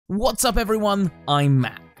What's up everyone, I'm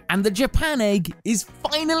Matt, and the Japan egg is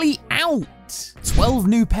finally out! 12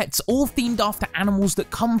 new pets, all themed after animals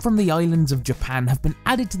that come from the islands of Japan, have been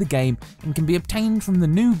added to the game and can be obtained from the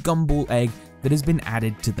new gumball egg that has been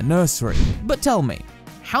added to the nursery. But tell me,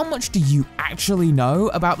 how much do you actually know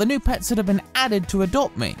about the new pets that have been added to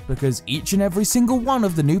AdoptMe? Because each and every single one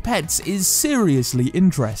of the new pets is seriously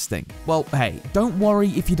interesting. Well, hey, don't worry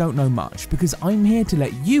if you don't know much, because I'm here to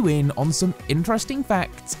let you in on some interesting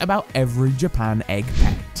facts about every Japan egg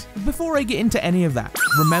pet. Before I get into any of that,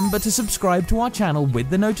 remember to subscribe to our channel with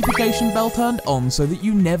the notification bell turned on so that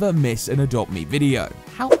you never miss an AdoptMe video.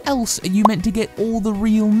 How else are you meant to get all the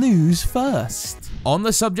real news first? On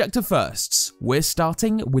the subject of firsts, we're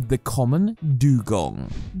starting with the common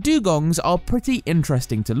dugong. Dugongs are pretty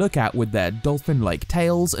interesting to look at with their dolphin-like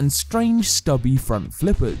tails and strange stubby front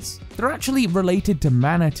flippers. They're actually related to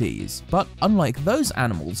manatees, but unlike those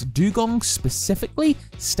animals, dugongs specifically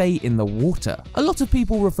stay in the water. A lot of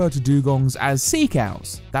people refer to dugongs as sea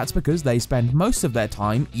cows. That's because they spend most of their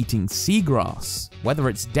time eating seagrass, whether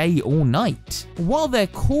it's day or night. While they're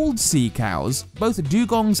called sea cows, both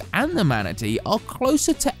dugongs and the manatee are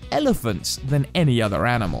closer to elephants than any other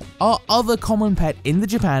animal. Our other common pet in the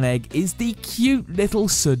Japan egg is the cute little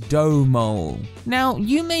Sado mole. Now,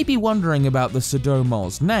 you may be wondering about the Sado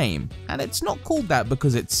mole's name, and it's not called that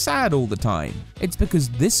because it's sad all the time. It's because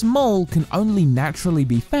this mole can only naturally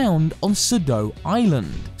be found on Sado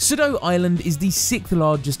Island. Sado Island is the 6th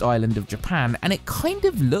largest island of Japan, and it kind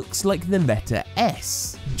of looks like the letter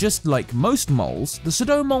S. Just like most moles, the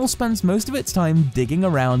Sado mole spends most of its time digging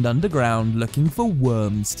around underground looking for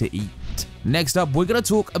worms to eat. Next up, we're going to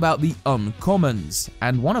talk about the uncommons,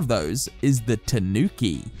 and one of those is the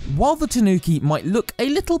tanuki. While the tanuki might look a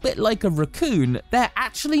little bit like a raccoon, they're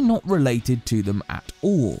actually not related to them at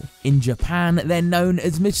all. In Japan, they're known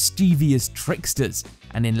as mischievous tricksters,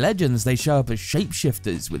 and in legends they show up as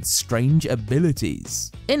shapeshifters with strange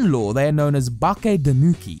abilities. In lore, they are known as Bake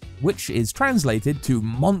Tanuki, which is translated to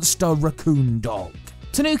monster raccoon dog.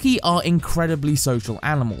 Tanuki are incredibly social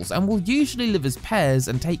animals and will usually live as pairs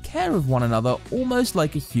and take care of one another almost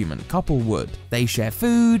like a human couple would. They share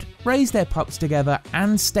food, raise their pups together,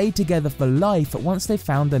 and stay together for life once they've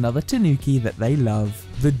found another tanuki that they love.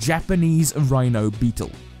 The Japanese rhino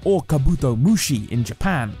beetle, or kabuto mushi in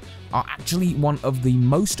Japan, are actually one of the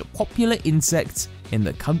most popular insects in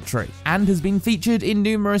the country, and has been featured in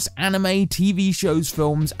numerous anime, TV shows,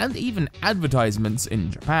 films, and even advertisements in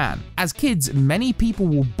Japan. As kids, many people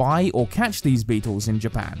will buy or catch these beetles in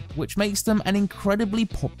Japan, which makes them an incredibly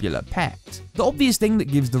popular pet. The obvious thing that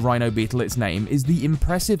gives the rhino beetle its name is the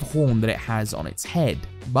impressive horn that it has on its head.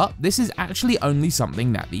 But this is actually only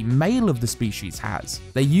something that the male of the species has.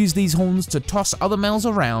 They use these horns to toss other males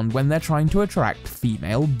around when they're trying to attract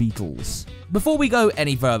female beetles. Before we go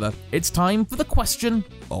any further, it's time for the question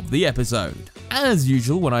of the episode. As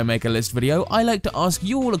usual, when I make a list video, I like to ask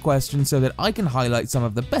you all a question so that I can highlight some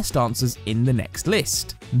of the best answers in the next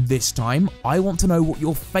list. This time, I want to know what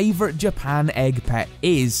your favorite Japan egg pet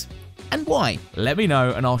is, and why. Let me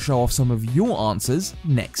know and I'll show off some of your answers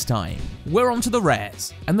next time. We're on to the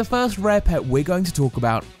rares, and the first rare pet we're going to talk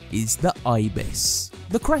about is the ibis.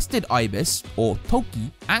 The crested ibis, or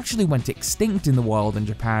toki, actually went extinct in the wild in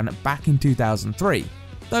Japan back in 2003,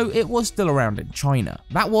 though it was still around in China.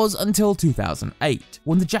 That was until 2008,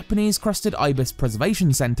 when the Japanese Crested Ibis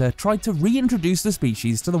Preservation Center tried to reintroduce the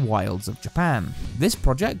species to the wilds of Japan. This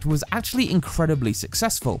project was actually incredibly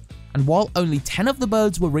successful, and while only 10 of the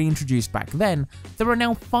birds were reintroduced back then, there are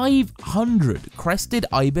now 500 crested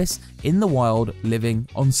ibis in the wild living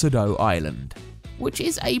on Sado Island, which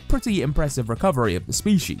is a pretty impressive recovery of the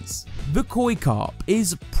species. The koi carp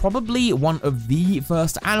is probably one of the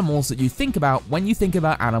first animals that you think about when you think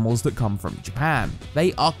about animals that come from Japan.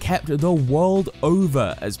 They are kept the world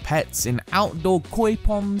over as pets in outdoor koi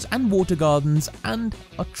ponds and water gardens, and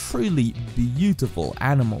are truly beautiful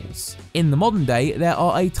animals. In the modern day, there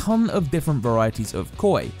are a ton of different varieties of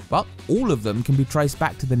koi, but all of them can be traced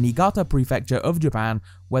back to the Niigata prefecture of Japan,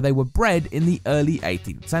 where they were bred in the early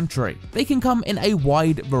 18th century. They can come in a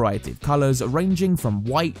wide variety of colours, ranging from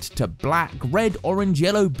white to black, red, orange,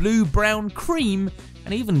 yellow, blue, brown, cream,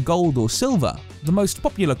 and even gold or silver. The most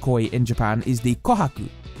popular koi in Japan is the kohaku,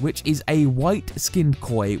 which is a white-skinned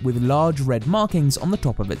koi with large red markings on the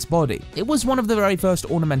top of its body. It was one of the very first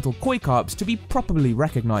ornamental koi carps to be properly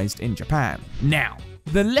recognised in Japan. Now,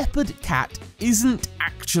 The leopard cat isn't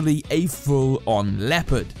actually a full-on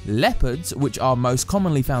leopard. Leopards, which are most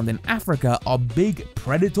commonly found in Africa, are big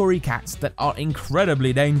predatory cats that are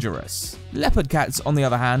incredibly dangerous. Leopard cats, on the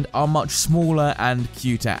other hand, are much smaller and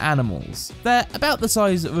cuter animals. They're about the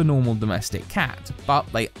size of a normal domestic cat,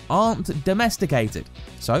 but they aren't domesticated,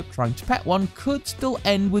 so trying to pet one could still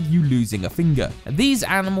end with you losing a finger. These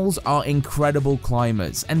animals are incredible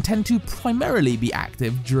climbers and tend to primarily be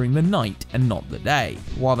active during the night and not the day.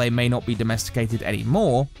 While they may not be domesticated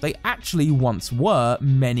anymore, they actually once were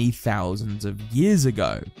many thousands of years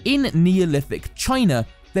ago. In Neolithic China,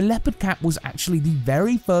 the leopard cat was actually the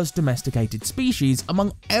very first domesticated species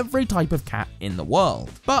among every type of cat in the world,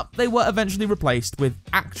 but they were eventually replaced with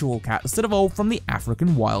actual cats that evolved from the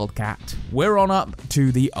African wildcat. We're on up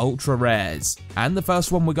to the ultra rares, and the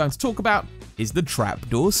first one we're going to talk about is the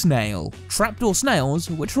trapdoor snail. Trapdoor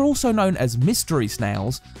snails, which are also known as mystery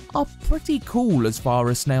snails, are pretty cool as far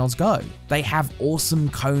as snails go. They have awesome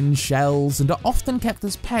cone shells and are often kept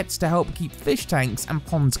as pets to help keep fish tanks and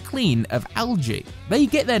ponds clean of algae. They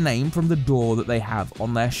get their name from the door that they have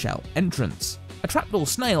on their shell entrance. A trapdoor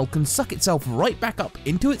snail can suck itself right back up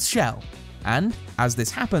into its shell, and as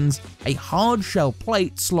this happens, a hard shell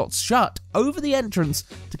plate slots shut over the entrance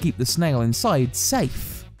to keep the snail inside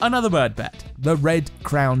safe. Another bird pet, the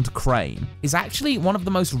red-crowned crane, is actually one of the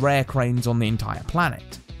most rare cranes on the entire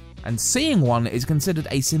planet, and seeing one is considered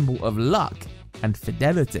a symbol of luck and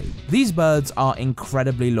fidelity. These birds are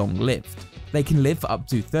incredibly long-lived. They can live for up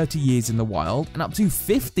to 30 years in the wild and up to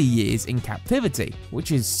 50 years in captivity,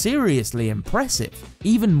 which is seriously impressive.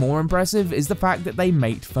 Even more impressive is the fact that they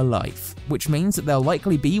mate for life, which means that they'll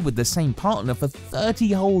likely be with the same partner for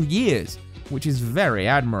 30 whole years, which is very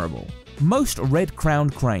admirable. Most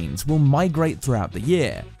red-crowned cranes will migrate throughout the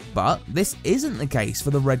year, but this isn't the case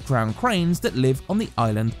for the red-crowned cranes that live on the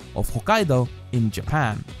island of Hokkaido in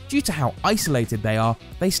Japan. Due to how isolated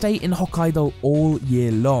they stay in Hokkaido all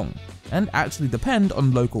year long, and actually depend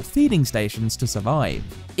on local feeding stations to survive.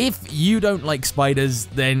 If you don't like spiders,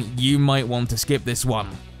 then you might want to skip this one,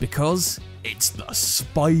 because it's the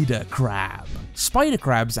spider crab. Spider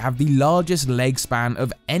crabs have the largest leg span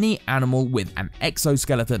of any animal with an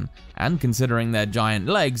exoskeleton, and considering their giant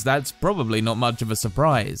legs, that's probably not much of a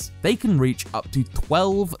surprise. They can reach up to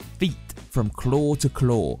 12 feet from claw to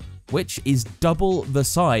claw, which is double the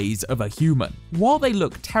size of a human. While they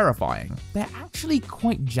look terrifying, they're actually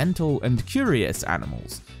quite gentle and curious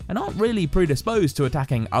animals, and aren't really predisposed to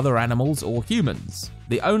attacking other animals or humans.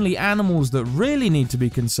 The only animals that really need to be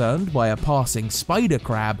concerned by a passing spider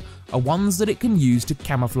crab are ones that it can use to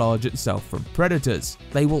camouflage itself from predators.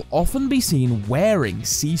 They will often be seen wearing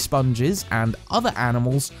sea sponges and other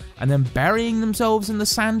animals and then burying themselves in the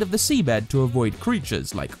sand of the seabed to avoid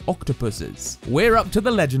creatures like octopuses. We're up to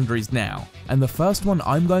the legendaries now, and the first one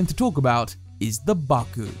I'm going to talk about is the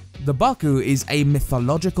Baku. The Baku is a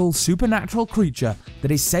mythological supernatural creature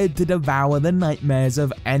that is said to devour the nightmares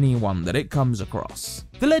of anyone that it comes across.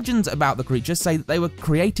 The legends about the creature say that they were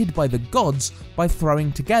created by the gods by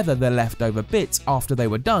throwing together their leftover bits after they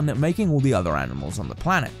were done making all the other animals on the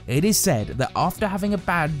planet. It is said that after having a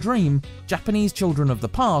bad dream, Japanese children of the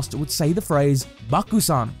past would say the phrase,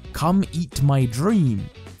 "Baku-san, come eat my dream,"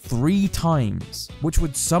 3 times, which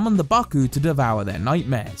would summon the Baku to devour their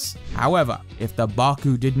nightmares. However, if the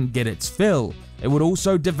Baku didn't get its fill, it would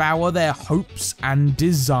also devour their hopes and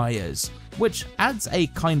desires, which adds a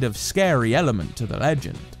kind of scary element to the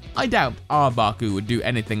legend. I doubt our Baku would do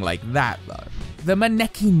anything like that though. The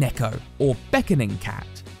Maneki Neko, or beckoning cat,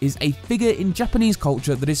 is a figure in Japanese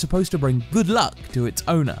culture that is supposed to bring good luck to its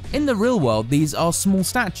owner. In the real world, these are small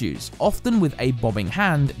statues, often with a bobbing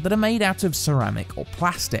hand, that are made out of ceramic or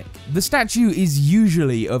plastic. The statue is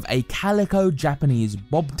usually of a calico Japanese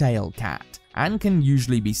bobtail cat, and can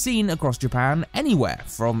usually be seen across Japan anywhere,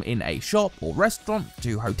 from in a shop or restaurant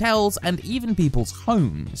to hotels and even people's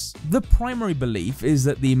homes. The primary belief is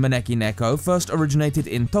that the Maneki Neko first originated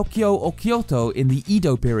in Tokyo or Kyoto in the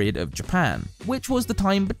Edo period of Japan, which was the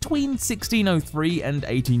time between 1603 and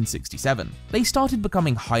 1867. They started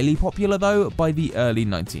becoming highly popular though by the early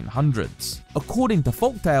 1900s. According to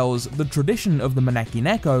folktales, the tradition of the Maneki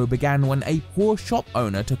Neko began when a poor shop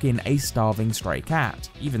owner took in a starving stray cat,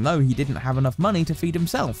 even though he didn't have enough money to feed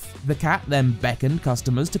himself. The cat then beckoned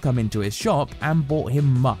customers to come into his shop and brought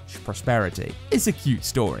him much prosperity. It's a cute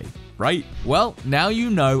story. right? Well, now you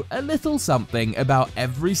know a little something about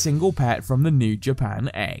every single pet from the new Japan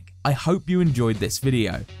egg. I hope you enjoyed this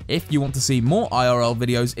video. If you want to see more IRL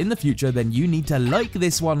videos in the future, then you need to like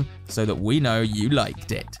this one so that we know you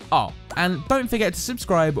liked it. Oh, and don't forget to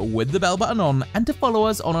subscribe with the bell button on and to follow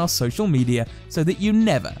us on our social media so that you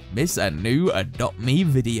never miss a new Adopt Me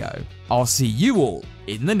video. I'll see you all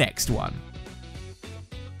in the next one.